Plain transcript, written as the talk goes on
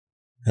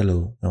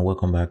Hello and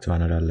welcome back to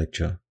another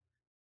lecture.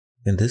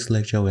 In this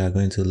lecture, we are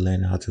going to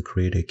learn how to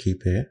create a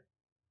Keypair,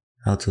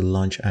 how to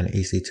launch an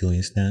EC2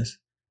 instance,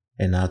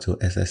 and how to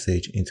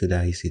SSH into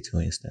that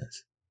EC2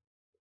 instance.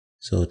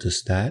 So to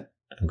start,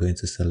 I'm going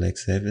to select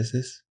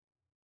Services,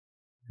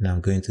 and I'm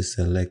going to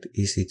select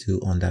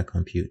EC2 under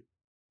Compute.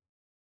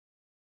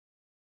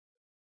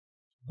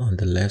 On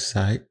the left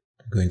side,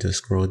 I'm going to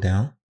scroll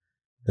down.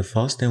 The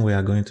first thing we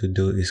are going to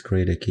do is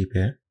create a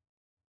Keypair,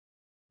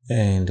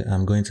 and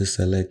I'm going to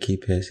select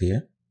Keypairs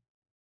here.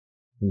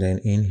 Then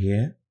in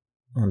here,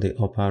 on the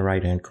upper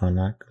right hand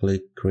corner,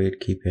 click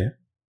Create Keypair,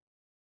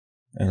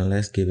 and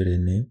let's give it a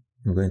name.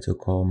 I'm going to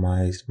call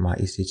my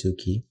EC2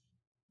 key.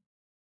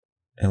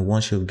 And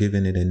once you've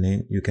given it a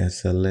name, you can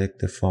select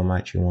the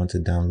format you want to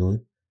download.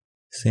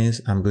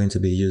 Since I'm going to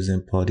be using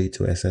PuTTY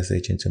to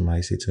SSH into my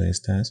EC2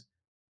 instance,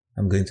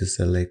 I'm going to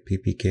select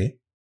PPK,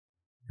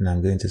 and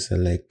I'm going to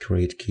select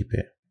Create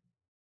Keypair.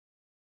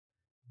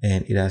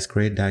 And it has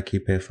created that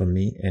Keypair for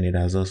me, and it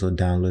has also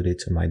downloaded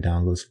to my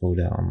downloads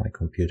folder on my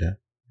computer.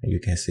 And you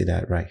can see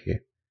that right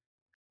here.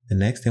 The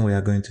next thing we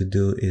are going to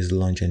do is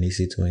launch an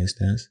EC2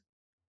 instance.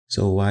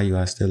 So while you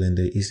are still in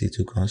the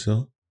EC2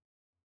 console,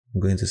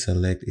 I'm going to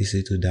select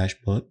EC2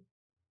 dashboard,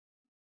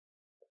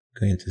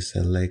 going to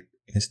select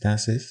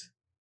instances,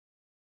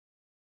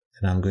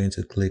 and I'm going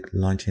to click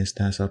launch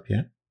instance up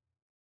here.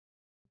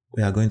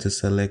 We are going to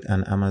select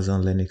an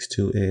Amazon Linux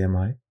 2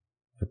 AMI.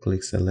 I'll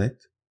click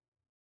select.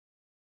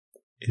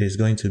 It is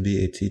going to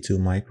be a T2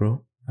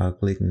 micro. I'll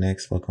click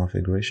next for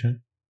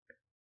configuration.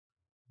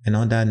 And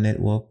on that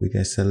network, we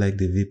can select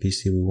the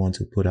VPC we want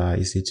to put our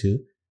EC2,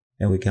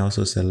 and we can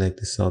also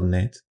select the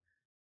subnet.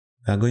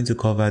 We are going to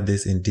cover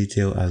this in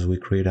detail as we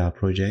create our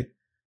project.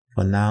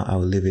 For now, I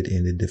will leave it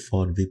in the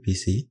default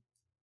VPC.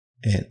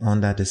 And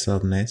under the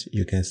subnet,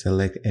 you can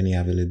select any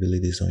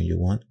availability zone you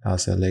want. I'll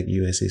select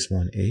US East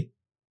 1A,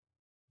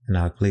 and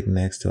I'll click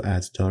next to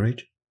add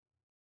storage.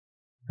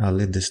 I'll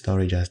leave the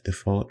storage as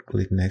default,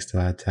 click next to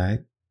add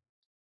tag.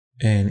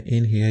 And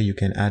in here, you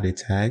can add a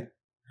tag.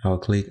 I'll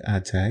click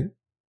add tag.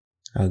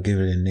 I'll give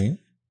it a name.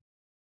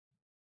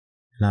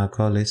 And I'll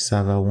call it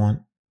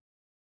server1.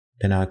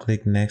 Then I'll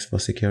click next for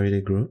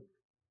security group.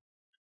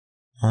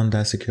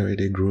 Under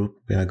security group,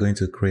 we are going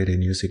to create a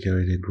new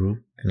security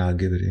group, and I'll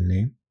give it a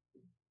name.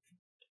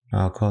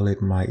 I'll call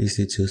it my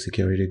EC2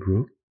 security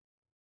group.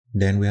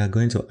 Then we are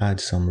going to add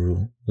some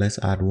rule. Let's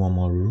add one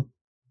more rule.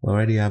 We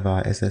already have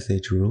our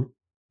SSH rule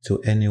to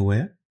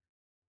anywhere,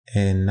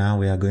 and now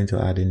we are going to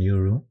add a new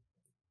rule.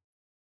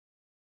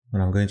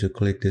 When I'm going to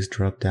click this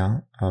drop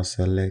down, I'll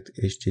select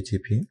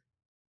HTTP,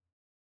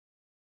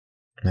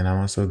 and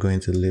I'm also going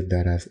to leave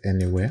that as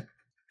anywhere.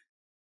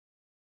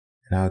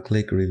 And I'll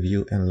click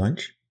review and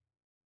launch,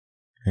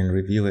 and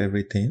review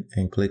everything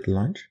and click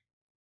launch.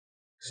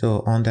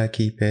 So under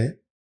Keypair,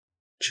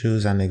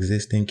 choose an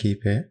existing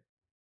Keypair,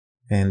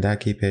 and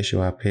that Keypair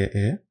should appear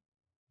here.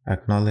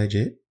 Acknowledge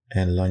it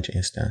and launch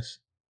instance.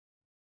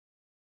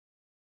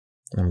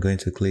 I'm going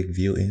to click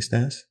view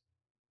instance,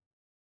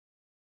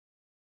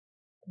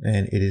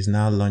 and it is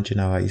now launching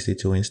our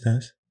EC2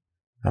 instance.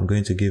 I'm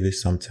going to give it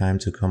some time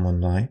to come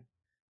online.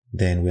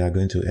 Then we are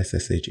going to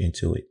SSH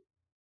into it.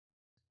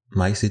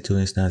 My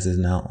EC2 instance is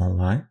now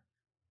online,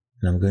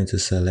 and I'm going to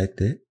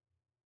select it.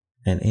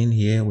 And in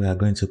here, we are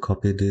going to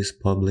copy this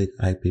public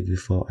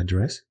IPv4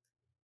 address.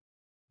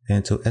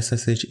 And to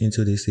SSH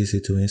into this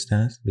EC2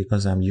 instance,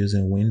 because I'm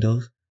using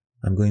Windows,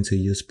 I'm going to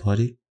use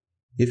PuTTY.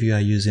 If you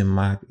are using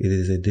Mac, it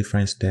is a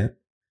different step,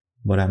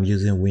 but I'm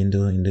using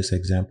Windows in this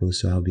example,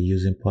 so I'll be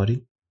using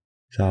PuTTY.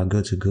 So I'll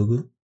go to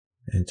Google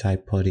and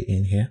type PuTTY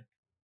in here,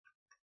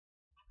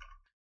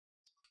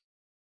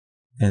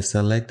 and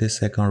select the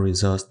second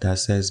result that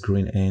says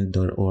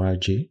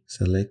greenend.org.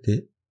 Select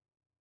it,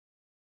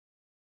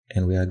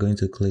 and we are going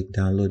to click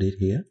download it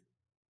here.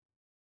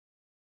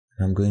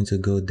 I'm going to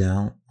go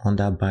down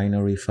under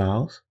binary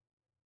files.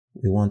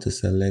 We want to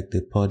select the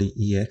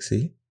PuTTY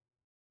exe,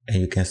 and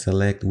you can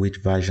select which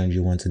version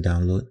you want to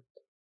download.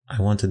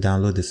 I want to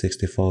download the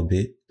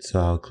 64-bit, so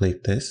I'll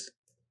click this.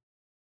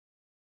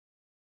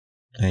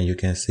 And you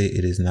can see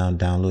it is now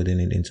downloading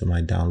it into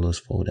my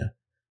downloads folder.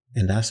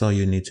 And that's all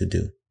you need to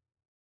do.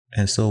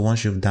 And so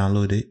once you've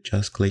downloaded it,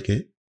 just click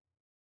it,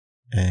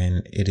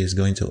 and it is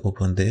going to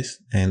open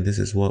this. And this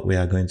is what we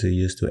are going to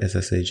use to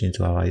SSH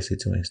into our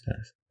EC2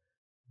 instance.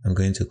 I'm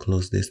going to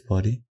close this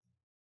PuTTY.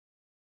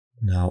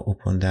 Now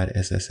open that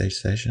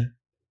SSH session.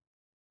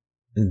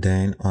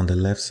 Then on the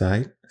left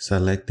side,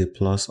 select the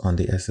plus on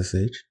the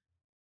SSH.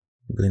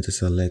 I'm going to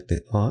select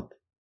the auth.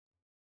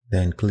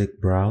 Then click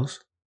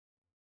browse.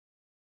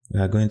 We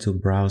are going to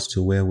browse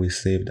to where we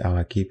saved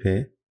our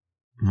Keypair.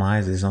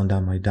 Mine is under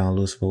my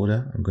downloads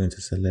folder. I'm going to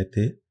select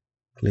it.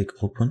 Click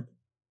open.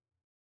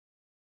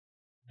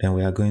 Then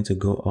we are going to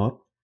go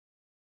up.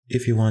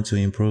 If you want to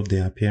improve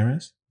the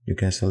appearance, you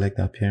can select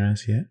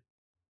appearance here.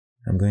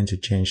 I'm going to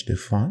change the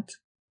font,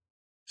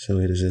 so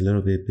it is a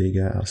little bit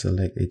bigger. I'll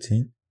select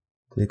 18.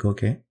 Click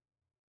OK.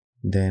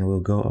 Then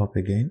we'll go up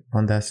again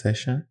on that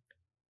session.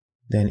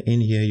 Then in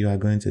here, you are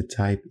going to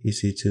type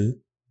EC2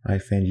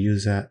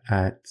 -user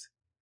at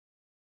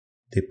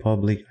the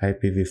public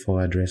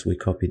IPv4 address we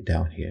copied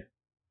down here.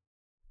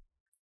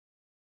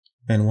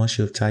 And once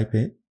you've typed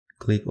it,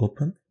 click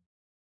open.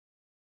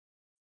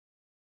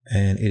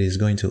 And it is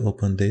going to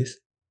open this.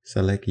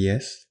 Select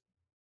yes.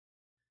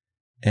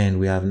 And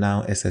we have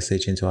now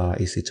SSH into our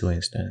EC2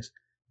 instance.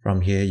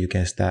 From here, you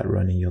can start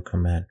running your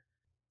command.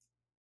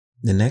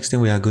 The next thing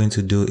we are going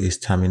to do is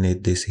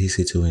terminate this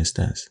EC2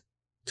 instance.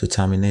 To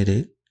terminate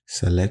it,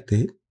 select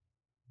it.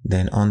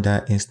 Then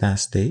under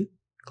instance state,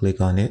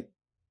 click on it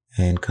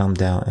and come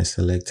down and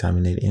select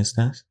terminate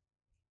instance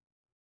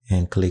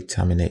and click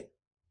terminate.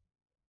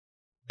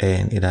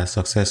 And it has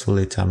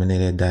successfully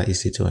terminated that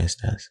EC2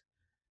 instance.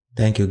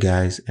 Thank you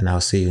guys, and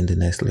I'll see you in the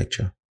next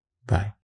lecture. Bye.